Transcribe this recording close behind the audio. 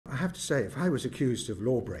have to say, if I was accused of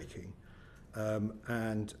law breaking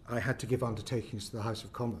and I had to give undertakings to the House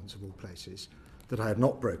of Commons, of all places, that I had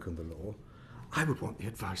not broken the law, I would want the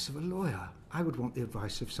advice of a lawyer. I would want the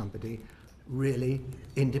advice of somebody really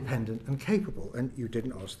independent and capable. And you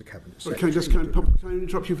didn't ask the Cabinet Secretary. Can I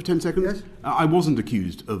interrupt you for 10 seconds? Yes? I wasn't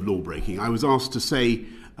accused of law breaking. I was asked to say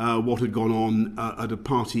what had gone on at a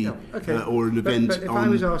party or an event but if I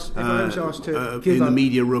was asked to give in the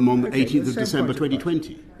media room on the 18th of same December point of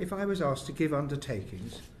 2020. If I was asked to give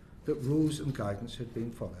undertakings that rules and guidance had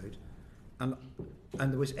been followed, and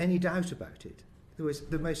there was any doubt about it, there was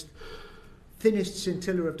the most thinnest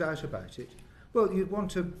scintilla of doubt about it, well, you'd want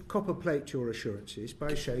to copper plate your assurances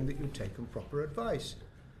by showing that you'd taken proper advice.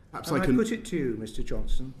 Perhaps and I put it to you, Mr.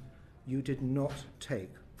 Johnson, you did not take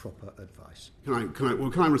proper advice.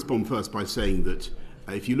 Can I respond first by saying that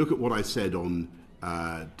if you look at what I said on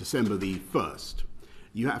December the 1st,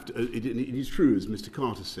 you have to. It is true, as Mr.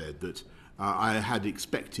 Carter said, that I had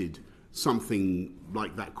expected something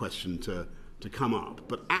like that question to come up,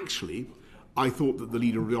 but actually, I thought that the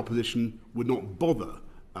leader of the opposition would not bother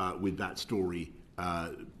with that story.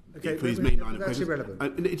 For his main line of that's questions.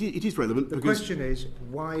 irrelevant. It is relevant. The question is,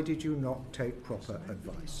 why did you not take proper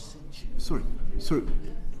advice? Sorry.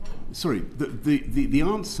 The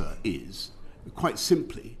answer is quite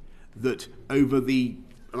simply that over the,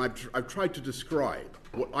 and I've tried to describe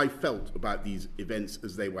what I felt about these events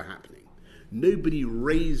as they were happening. Nobody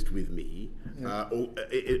raised with me or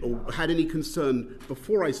had any concern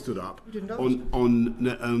before I stood up on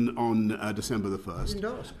December the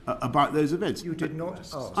 1st about those events. You did not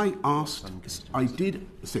ask. I asked. I did.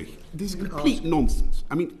 See, this is complete nonsense.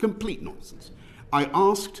 I mean, complete nonsense. I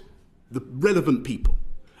asked the relevant people.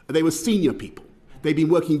 They were senior people. They'd been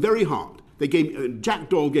working very hard. They gave Jack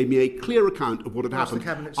Doyle gave me a clear account of what had happened. The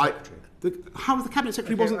Cabinet Secretary. How the Cabinet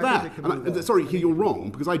Secretary wasn't there? Sorry, you're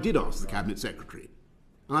wrong, because I did ask the Cabinet Secretary.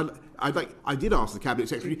 And I did ask the Cabinet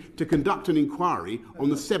Secretary to conduct an inquiry on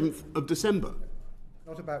the 7th of December.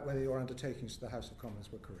 Not about whether your undertakings to the House of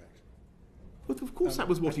Commons were correct. But of course that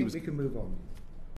was what he was... We can move on.